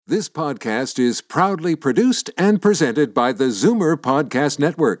This podcast is proudly produced and presented by the ZWIR Podcast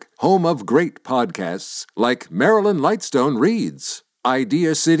Network, home of great podcasts like Marilyn Lightstone Reads,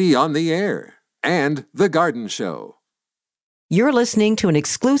 Idea City on the Air, and The Garden Show. You're listening to an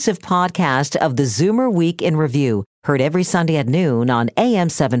exclusive podcast of the ZWIR Week in Review, heard every Sunday at noon on AM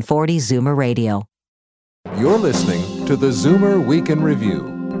 740 ZWIR Radio. You're listening to the ZWIR Week in Review,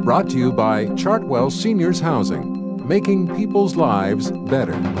 brought to you by Chartwell Seniors Housing, making people's lives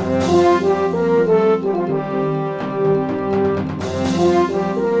better.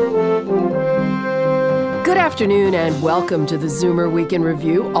 Good afternoon and welcome to the ZWIR Week in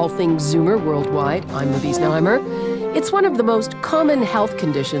Review, all things ZWIR worldwide. I'm Libby. It's one of the most common health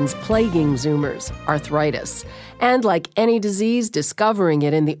conditions plaguing Zoomers, arthritis. And like any disease, discovering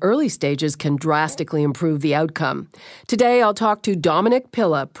it in the early stages can drastically improve the outcome. Today, I'll talk to Domenic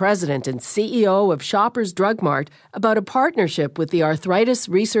Pilla, President and CEO of Shoppers Drug Mart, about a partnership with the Arthritis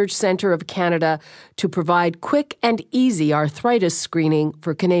Research Centre of Canada to provide quick and easy arthritis screening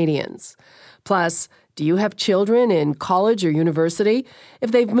for Canadians. Plus, do you have children in college or university?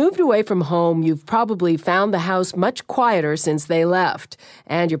 If they've moved away from home, you've probably found the house much quieter since they left,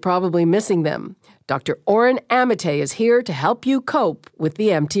 and you're probably missing them. Dr. Oren Amitay is here to help you cope with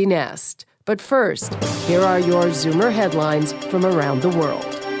the empty nest. But first, here are your ZWIR headlines from around the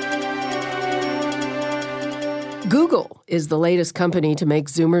world. Google is the latest company to make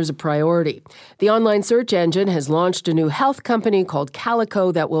Zoomers a priority. The online search engine has launched a new health company called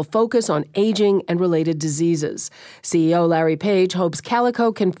Calico that will focus on aging and related diseases. CEO Larry Page hopes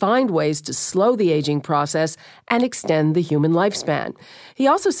Calico can find ways to slow the aging process and extend the human lifespan. He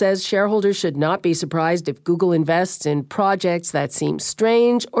also says shareholders should not be surprised if Google invests in projects that seem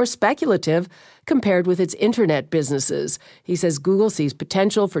strange or speculative compared with its internet businesses. He says Google sees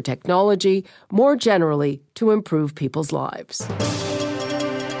potential for technology more generally to improve people's lives.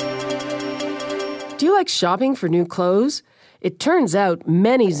 Do you like shopping for new clothes? It turns out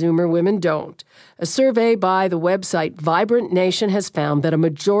many Zoomer women don't. A survey by the website Vibrant Nation has found that a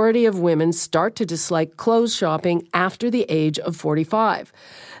majority of women start to dislike clothes shopping after the age of 45.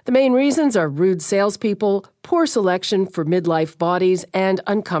 The main reasons are rude salespeople, poor selection for midlife bodies, and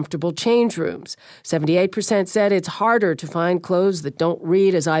uncomfortable change rooms. 78% said it's harder to find clothes that don't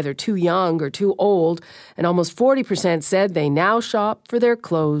read as either too young or too old, and almost 40% said they now shop for their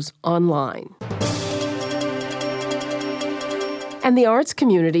clothes online. And the arts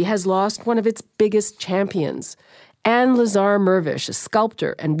community has lost one of its biggest champions. Anne Lazar Mirvish, a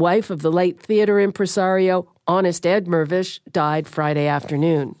sculptor and wife of the late theater impresario Honest Ed Mirvish, died Friday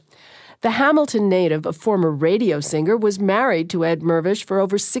afternoon. The Hamilton native, a former radio singer, was married to Ed Mirvish for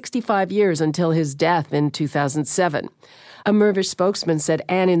over 65 years until his death in 2007. A Mirvish spokesman said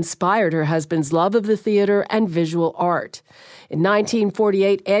Anne inspired her husband's love of the theater and visual art. In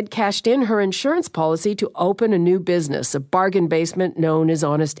 1948, Ed cashed in her insurance policy to open a new business, a bargain basement known as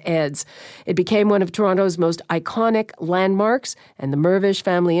Honest Ed's. It became one of Toronto's most iconic landmarks, and the Mirvish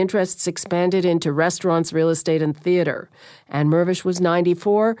family interests expanded into restaurants, real estate, and theater. Anne Mirvish was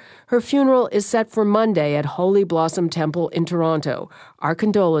 94. Her funeral is set for Monday at Holy Blossom Temple in Toronto. Our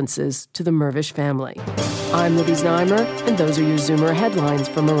condolences to the Mirvish family. I'm Libby Znaimer, and those are your Zoomer headlines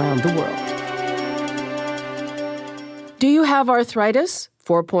from around the world. Do you have arthritis?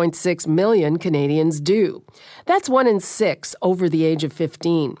 4.6 million Canadians do. That's 1 in 6 over the age of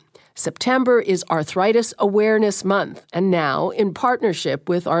 15. September is Arthritis Awareness Month, and now, in partnership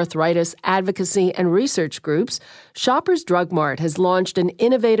with arthritis advocacy and research groups, Shoppers Drug Mart has launched an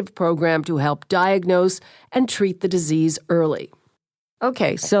innovative program to help diagnose and treat the disease early.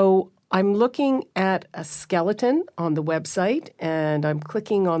 Okay, so I'm looking at a skeleton on the website, and I'm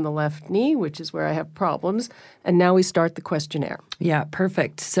clicking on the left knee, which is where I have problems, and now we start the questionnaire. Yeah,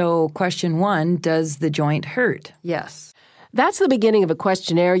 perfect. So question 1, does the joint hurt? Yes. That's the beginning of a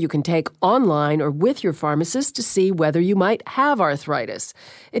questionnaire you can take online or with your pharmacist to see whether you might have arthritis.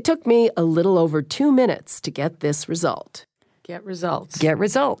 It took me a little over 2 minutes to get this result. Get results. Get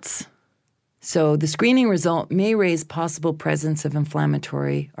results. So the screening result may raise possible presence of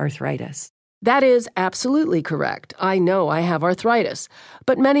inflammatory arthritis. That is absolutely correct. I know I have arthritis,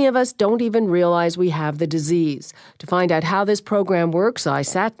 but many of us don't even realize we have the disease. To find out how this program works, I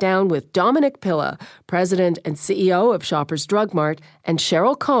sat down with Domenic Pilla, President and CEO of Shoppers Drug Mart, and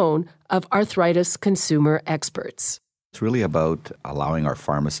Cheryl Cohn of Arthritis Consumer Experts. It's really about allowing our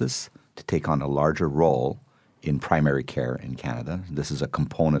pharmacists to take on a larger role in primary care in Canada. This is a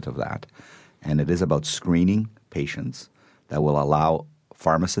component of that. And it is about screening patients that will allow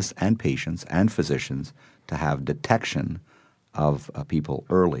pharmacists and patients and physicians to have detection of people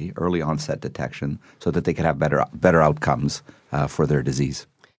early onset detection, so that they can have better outcomes for their disease.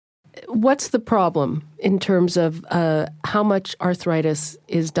 what's the problem in terms of how much arthritis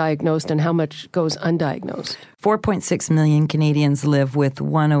is diagnosed and how much goes undiagnosed? 4.6 million Canadians live with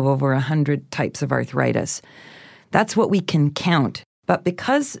one of over 100 types of arthritis. That's what we can count. But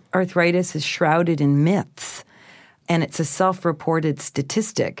because arthritis is shrouded in myths and it's a self-reported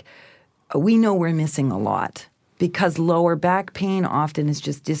statistic, we know we're missing a lot. Because lower back pain often is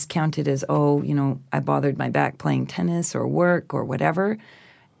just discounted as, I bothered my back playing tennis or work or whatever,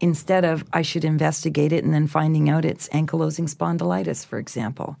 instead of I should investigate it and then finding out it's ankylosing spondylitis, for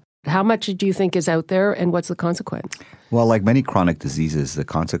example. How much do you think is out there and what's the consequence? Well, like many chronic diseases, the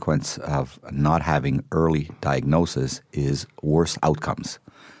consequence of not having early diagnosis is worse outcomes.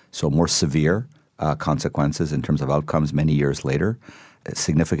 So more severe consequences in terms of outcomes many years later,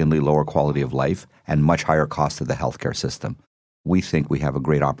 significantly lower quality of life, and much higher cost to the healthcare system. We think we have a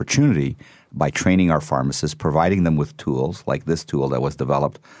great opportunity by training our pharmacists, providing them with tools like this tool that was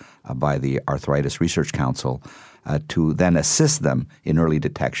developed by the Arthritis Research Council to then assist them in early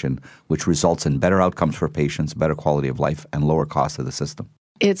detection, which results in better outcomes for patients, better quality of life, and lower cost to the system.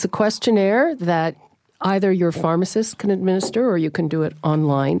 It's a questionnaire that either your pharmacist can administer or you can do it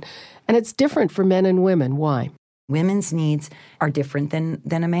online, and it's different for men and women. Why? Women's needs are different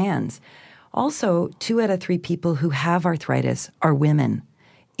than a man's. Also, 2 out of 3 people who have arthritis are women.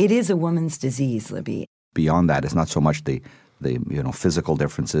 It is a woman's disease, Libby. Beyond that, it's not so much the physical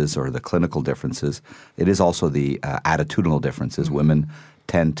differences or the clinical differences. It is also the attitudinal differences. Mm-hmm. Women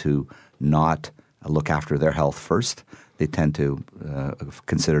tend to not look after their health first. They tend to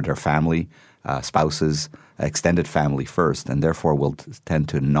consider their family, spouses, extended family first, and therefore will tend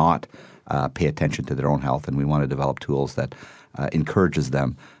to not pay attention to their own health. And we want to develop tools that encourages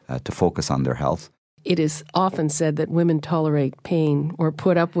them to focus on their health. It is often said that women tolerate pain or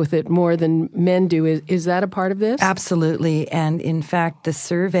put up with it more than men do. Is that a part of this? Absolutely. And in fact, the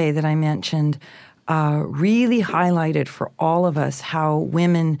survey that I mentioned really highlighted for all of us how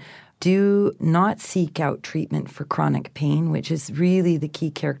women do not seek out treatment for chronic pain, which is really the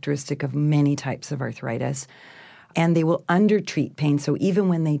key characteristic of many types of arthritis. And they will undertreat pain. So even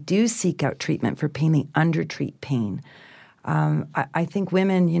when they do seek out treatment for pain, they undertreat pain. I think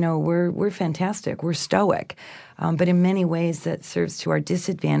women, we're fantastic. We're stoic. But in many ways that serves to our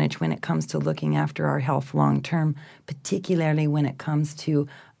disadvantage when it comes to looking after our health long term, particularly when it comes to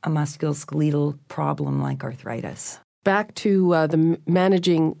a musculoskeletal problem like arthritis. Back to the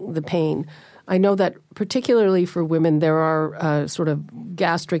managing the pain. I know that particularly for women, there are sort of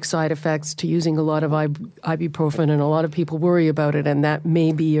gastric side effects to using a lot of ibuprofen, and a lot of people worry about it, and that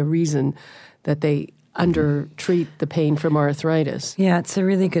may be a reason that they undertreat the pain from arthritis. Yeah, it's a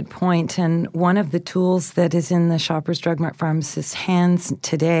really good point. And one of the tools that is in the Shoppers Drug Mart pharmacist's hands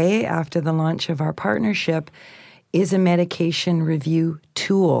today after the launch of our partnership is a medication review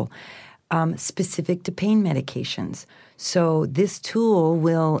tool specific to pain medications. So this tool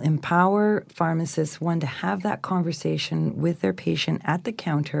will empower pharmacists, one, to have that conversation with their patient at the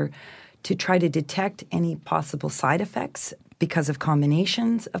counter to try to detect any possible side effects because of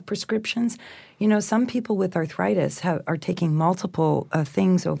combinations of prescriptions. Some people with arthritis are taking multiple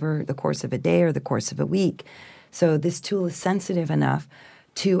things over the course of a day or the course of a week. So this tool is sensitive enough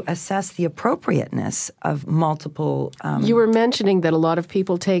to assess the appropriateness of multiple... You were mentioning that a lot of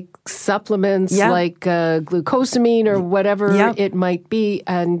people take supplements like glucosamine or whatever it might be,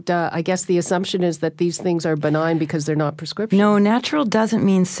 and I guess the assumption is that these things are benign because they're not prescription. No, natural doesn't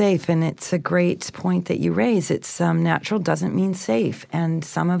mean safe, and it's a great point that you raise. It's natural doesn't mean safe, and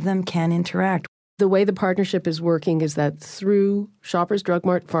some of them can interact. The way the partnership is working is that through Shoppers Drug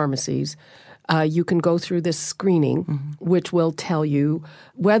Mart pharmacies, you can go through this screening, which will tell you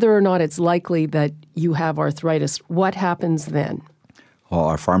whether or not it's likely that you have arthritis. What happens then? Well,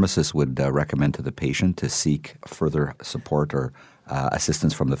 our pharmacist would recommend to the patient to seek further support or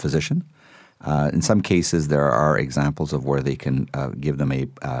assistance from the physician. In some cases, there are examples of where they can give them a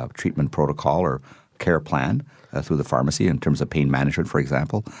treatment protocol or care plan through the pharmacy in terms of pain management, for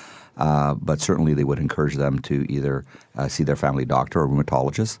example. But certainly they would encourage them to either see their family doctor or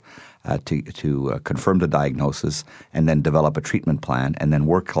rheumatologist to confirm the diagnosis and then develop a treatment plan and then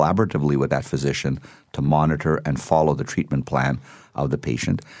work collaboratively with that physician to monitor and follow the treatment plan of the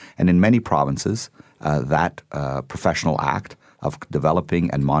patient. And in many provinces, that professional act of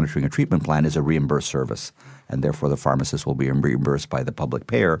developing and monitoring a treatment plan is a reimbursed service. And therefore, the pharmacist will be reimbursed by the public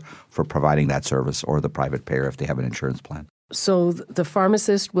payer for providing that service or the private payer if they have an insurance plan. So the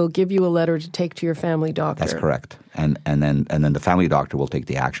pharmacist will give you a letter to take to your family doctor. That's correct. And then the family doctor will take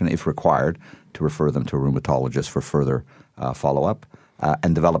the action, if required, to refer them to a rheumatologist for further follow-up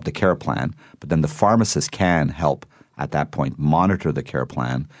and develop the care plan. But then the pharmacist can help at that point, monitor the care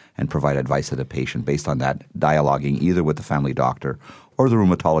plan and provide advice to the patient based on that, dialoguing either with the family doctor or the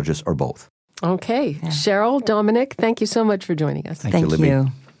rheumatologist or both. Okay. Yeah. Cheryl, Domenic, thank you so much for joining us. Thank you, Libby.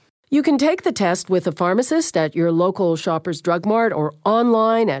 You can take the test with a pharmacist at your local Shoppers Drug Mart or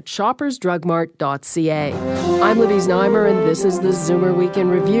online at shoppersdrugmart.ca. I'm Libby Znaimer, and this is the Zoomer Week in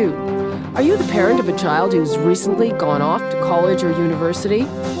Review. Are you the parent of a child who's recently gone off to college or university?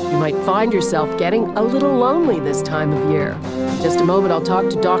 You might find yourself getting a little lonely this time of year. In just a moment, I'll talk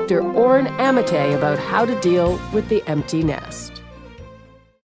to Dr. Oren Amitay about how to deal with the empty nest.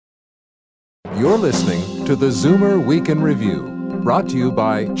 You're listening to the Zoomer Week in Review, brought to you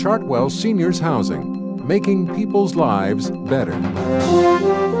by Chartwell Seniors Housing, making people's lives better.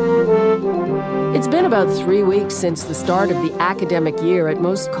 It's been about 3 weeks since the start of the academic year at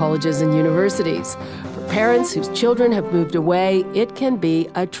most colleges and universities. For parents whose children have moved away, it can be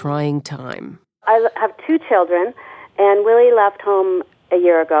a trying time. I have 2 children, and Willie left home a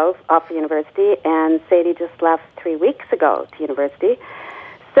year ago off for university, and Sadie just left 3 weeks ago to university.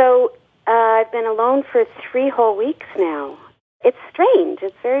 So I've been alone for 3 whole weeks now. It's strange.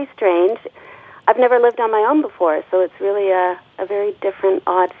 It's very strange. I've never lived on my own before, so it's really a very different,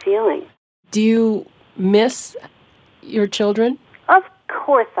 odd feeling. Do you miss your children? Of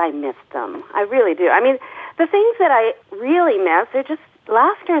course I miss them. I really do. I mean, the things that I really miss are just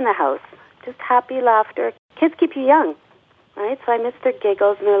laughter in the house, just happy laughter. Kids keep you young, right? So I miss their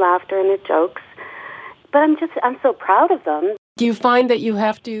giggles and their laughter and their jokes. But I'm so proud of them. Do you find that you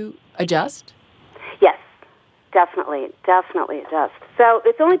have to adjust? Yes, definitely adjust. So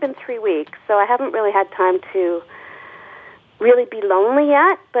it's only been 3 weeks, so I haven't really had time to really be lonely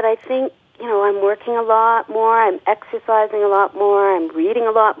yet, but I think, I'm working a lot more, I'm exercising a lot more, I'm reading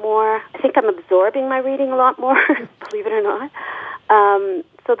a lot more. I think I'm absorbing my reading a lot more, believe it or not.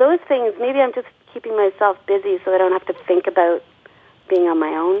 So those things, maybe I'm just keeping myself busy so I don't have to think about being on my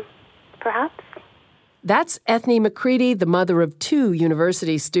own, perhaps. That's Ethne McCready, the mother of 2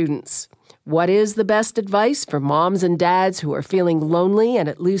 university students. What is the best advice for moms and dads who are feeling lonely and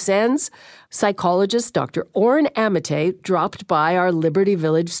at loose ends? Psychologist Dr. Oren Amitay dropped by our Liberty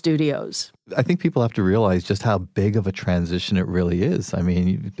Village studios. I think people have to realize just how big of a transition it really is. I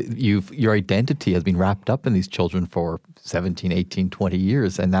mean, your identity has been wrapped up in these children for 17, 18, 20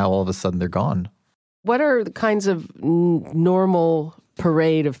 years, and now all of a sudden they're gone. What are the kinds of normal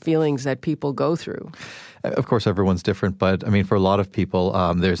parade of feelings that people go through? Of course, everyone's different, but I mean, for a lot of people,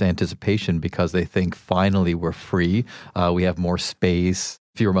 there's anticipation because they think finally we're free, we have more space,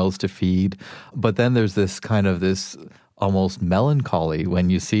 fewer mouths to feed. But then there's this almost melancholy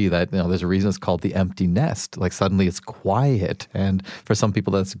when you see that, there's a reason it's called the empty nest. Like suddenly it's quiet, and for some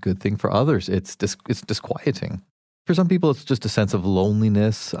people that's a good thing. For others, it's disquieting. For some people, it's just a sense of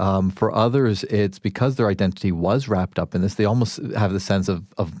loneliness. For others, it's because their identity was wrapped up in this. They almost have the sense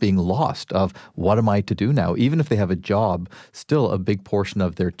of being lost, of what am I to do now? Even if they have a job, still a big portion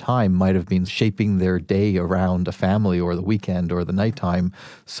of their time might have been shaping their day around a family or the weekend or the nighttime.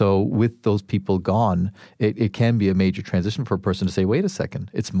 So with those people gone, it can be a major transition for a person to say, wait a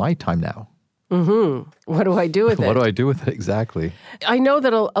second, it's my time now. Mm-hmm. What do I do with it? What do I do with it? Exactly. I know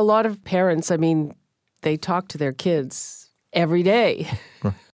that a lot of parents, they talk to their kids every day.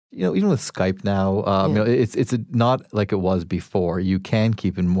 Even with Skype now, it's not like it was before. You can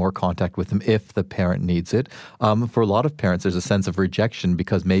keep in more contact with them if the parent needs it. For a lot of parents, there's a sense of rejection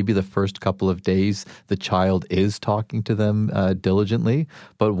because maybe the first couple of days the child is talking to them diligently,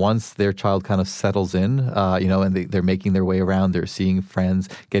 but once their child kind of settles in, and they're making their way around, they're seeing friends,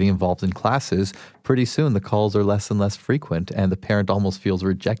 getting involved in classes, pretty soon the calls are less and less frequent, and the parent almost feels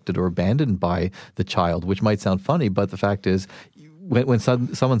rejected or abandoned by the child, which might sound funny, but the fact is, when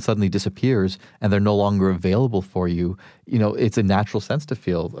someone suddenly disappears and they're no longer available for you, it's a natural sense to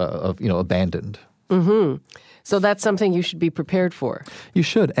feel abandoned. Mm-hmm. So that's something you should be prepared for. You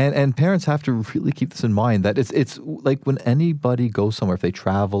should. And parents have to really keep this in mind that it's like when anybody goes somewhere, if they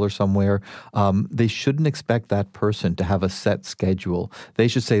travel or somewhere, they shouldn't expect that person to have a set schedule. They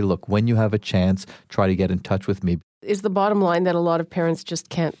should say, look, when you have a chance, try to get in touch with me. Is the bottom line that a lot of parents just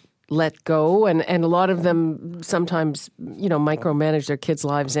can't let go, and a lot of them sometimes, micromanage their kids'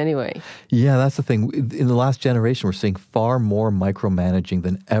 lives anyway? Yeah, that's the thing. In the last generation, we're seeing far more micromanaging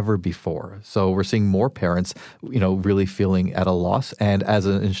than ever before. So we're seeing more parents, really feeling at a loss. And as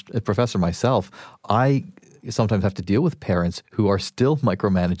a professor myself, I sometimes have to deal with parents who are still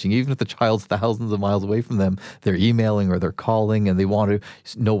micromanaging, even if the child's thousands of miles away from them. They're emailing or they're calling and they want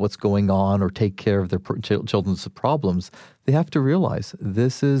to know what's going on or take care of their children's problems. They have to realize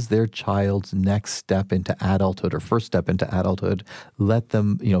this is their child's next step into adulthood or first step into adulthood. Let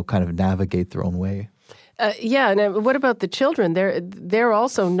them, kind of navigate their own way. And what about the children? They're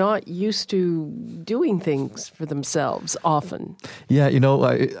also not used to doing things for themselves often. Yeah,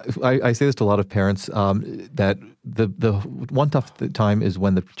 I say this to a lot of parents that the one tough time is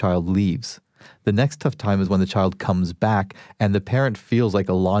when the child leaves. The next tough time is when the child comes back and the parent feels like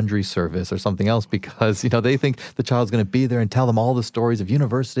a laundry service or something else because, they think the child's going to be there and tell them all the stories of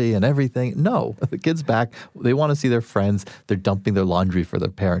university and everything. No, the kid's back. They want to see their friends. They're dumping their laundry for their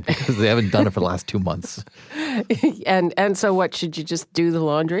parent because they haven't done it for the last 2 months. And so what, should you just do the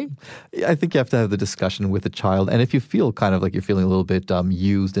laundry? I think you have to have the discussion with the child. And if you feel kind of like you're feeling a little bit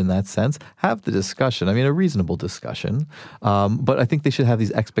used in that sense, have the discussion. I mean, a reasonable discussion. But I think they should have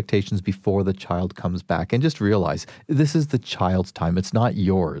these expectations before the child comes back and just realize this is the child's time. It's not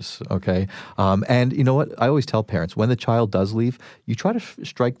yours, okay? And you know what? I always tell parents, when the child does leave, you try to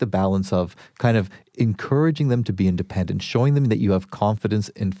strike the balance of kind of encouraging them to be independent, showing them that you have confidence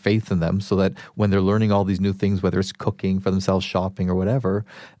and faith in them so that when they're learning all these new things, whether it's cooking for themselves, shopping or whatever,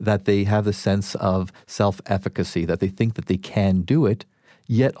 that they have the sense of self-efficacy, that they think that they can do it,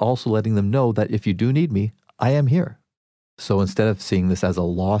 yet also letting them know that if you do need me, I am here. So instead of seeing this as a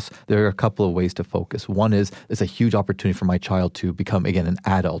loss, there are a couple of ways to focus. One is, it's a huge opportunity for my child to become, again, an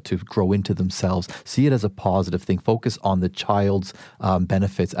adult, to grow into themselves. See it as a positive thing. Focus on the child's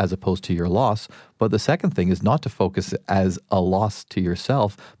benefits as opposed to your loss. But the second thing is not to focus as a loss to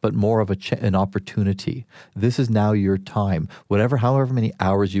yourself, but more of an opportunity. This is now your time. However many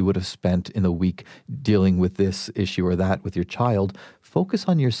hours you would have spent in the week dealing with this issue or that with your child, focus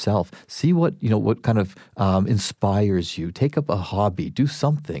on yourself. See what kind of inspires you. Take up a hobby. Do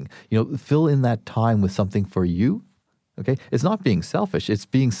something. Fill in that time with something for you. Okay? It's not being selfish. It's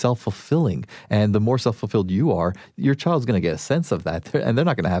being self-fulfilling. And the more self-fulfilled you are, your child's going to get a sense of that. And they're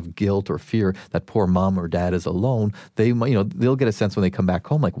not going to have guilt or fear that poor mom or dad is alone. They'll get a sense when they come back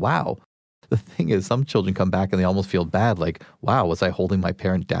home like, wow. The thing is, some children come back and they almost feel bad, like, wow, was I holding my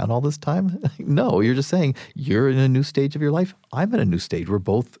parent down all this time? No, you're just saying, you're in a new stage of your life. I'm in a new stage. We're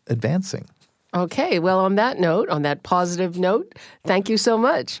both advancing. Okay, well, on that positive note, thank you so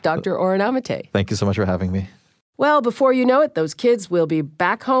much, Dr. Oren Amitay. Thank you so much for having me. Well, before you know it, those kids will be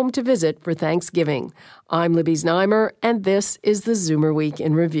back home to visit for Thanksgiving. I'm Libby Znaimer, and this is the Zoomer Week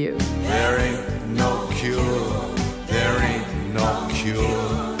in Review. There ain't no cure. There ain't no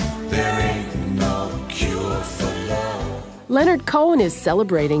cure. There ain't no cure for love. Leonard Cohen is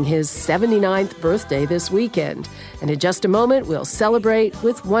celebrating his 79th birthday this weekend. And in just a moment, we'll celebrate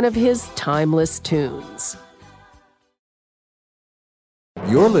with one of his timeless tunes.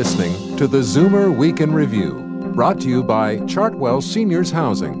 You're listening to the Zoomer Week in Review, brought to you by Chartwell Seniors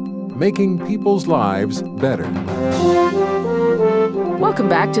Housing, making people's lives better. Welcome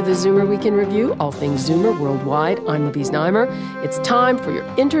back to the Zoomer Week in Review, all things Zoomer worldwide. I'm Libby Znaimer. It's time for your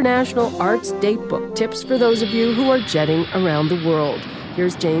International Arts Datebook tips for those of you who are jetting around the world.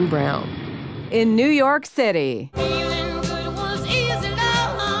 Here's Jane Brown. In New York City,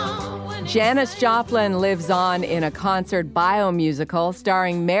 Janis Joplin lives on in a concert biomusical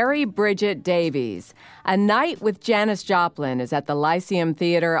starring Mary Bridget Davies. A Night with Janis Joplin is at the Lyceum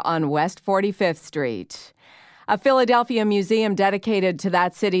Theater on West 45th Street. A Philadelphia museum dedicated to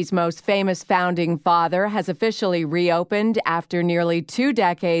that city's most famous founding father has officially reopened after nearly 2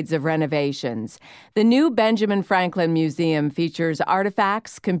 decades of renovations. The new Benjamin Franklin Museum features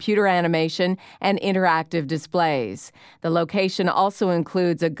artifacts, computer animation, and interactive displays. The location also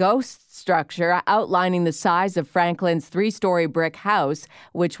includes a ghost structure outlining the size of Franklin's 3-story brick house,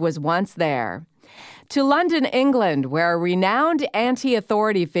 which was once there. To London, England, where a renowned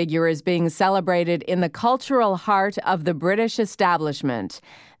anti-authority figure is being celebrated in the cultural heart of the British establishment.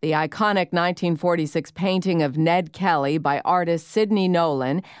 The iconic 1946 painting of Ned Kelly by artist Sidney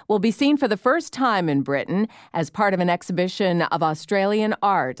Nolan will be seen for the first time in Britain as part of an exhibition of Australian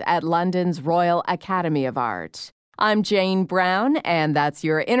art at London's Royal Academy of Art. I'm Jane Brown, and that's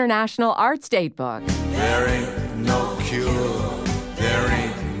your International Arts Datebook. There ain't no cure. There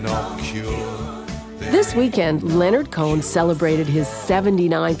ain't no cure. This weekend, Leonard Cohen celebrated his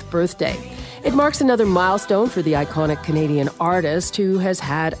 79th birthday. It marks another milestone for the iconic Canadian artist who has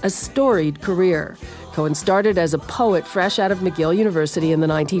had a storied career. Cohen started as a poet fresh out of McGill University in the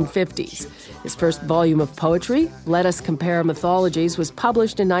 1950s. His first volume of poetry, Let Us Compare Mythologies, was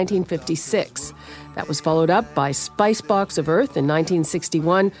published in 1956. That was followed up by Spicebox of Earth in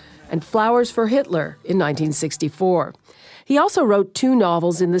 1961 and Flowers for Hitler in 1964. He also wrote 2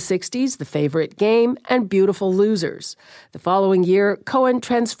 novels in the 60s, The Favorite Game and Beautiful Losers. The following year, Cohen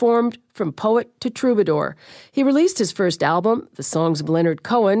transformed from poet to troubadour. He released his first album, The Songs of Leonard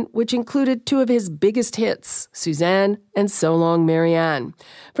Cohen, which included 2 of his biggest hits, Suzanne and So Long, Marianne.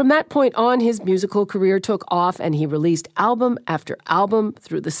 From that point on, his musical career took off and he released album after album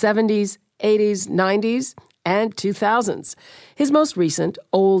through the 70s, 80s, 90s, and 2000s. His most recent,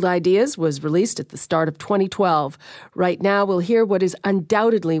 Old Ideas, was released at the start of 2012. Right now, we'll hear what is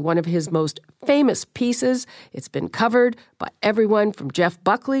undoubtedly one of his most famous pieces. It's been covered by everyone from Jeff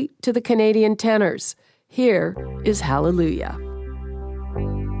Buckley to the Canadian tenors. Here is Hallelujah.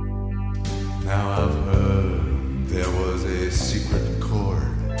 Now I've heard there was a secret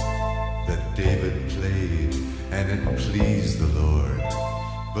chord that David played and it pleased the Lord,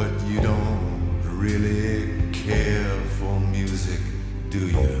 but you don't really care for music, do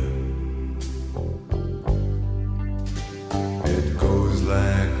you? It goes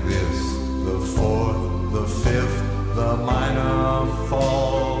like this: the 4th, the 5th, the minor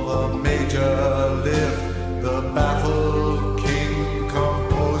fall, the major lift, the baffled king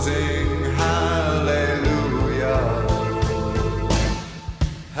composing hallelujah.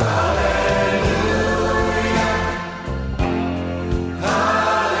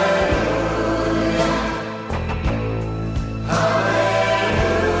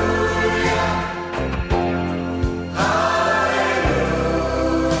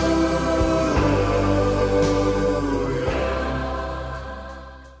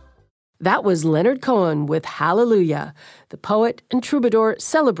 That was Leonard Cohen with Hallelujah. The poet and troubadour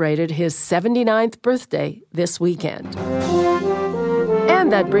celebrated his 79th birthday this weekend.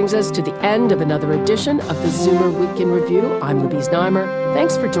 And that brings us to the end of another edition of the Zoomer Week in Review. I'm Libby Znaimer.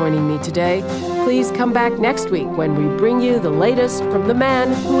 Thanks for joining me today. Please come back next week when we bring you the latest from the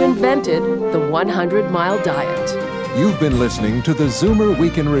man who invented the 100-mile diet. You've been listening to the Zoomer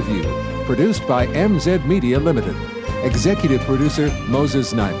Week in Review, produced by MZ Media Limited. Executive producer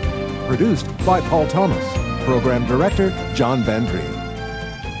Moses Znaimer. Produced by Paul Thomas. Program Director John Van Dreen.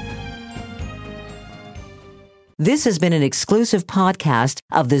 This has been an exclusive podcast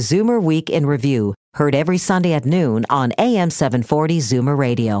of the Zoomer Week in Review, heard every Sunday at noon on AM 740 Zoomer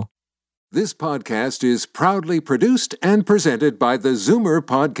Radio. This podcast is proudly produced and presented by the Zoomer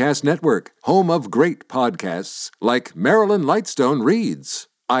Podcast Network, home of great podcasts like Marilyn Lightstone Reads,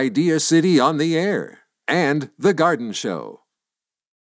 Idea City on the Air, and The Garden Show.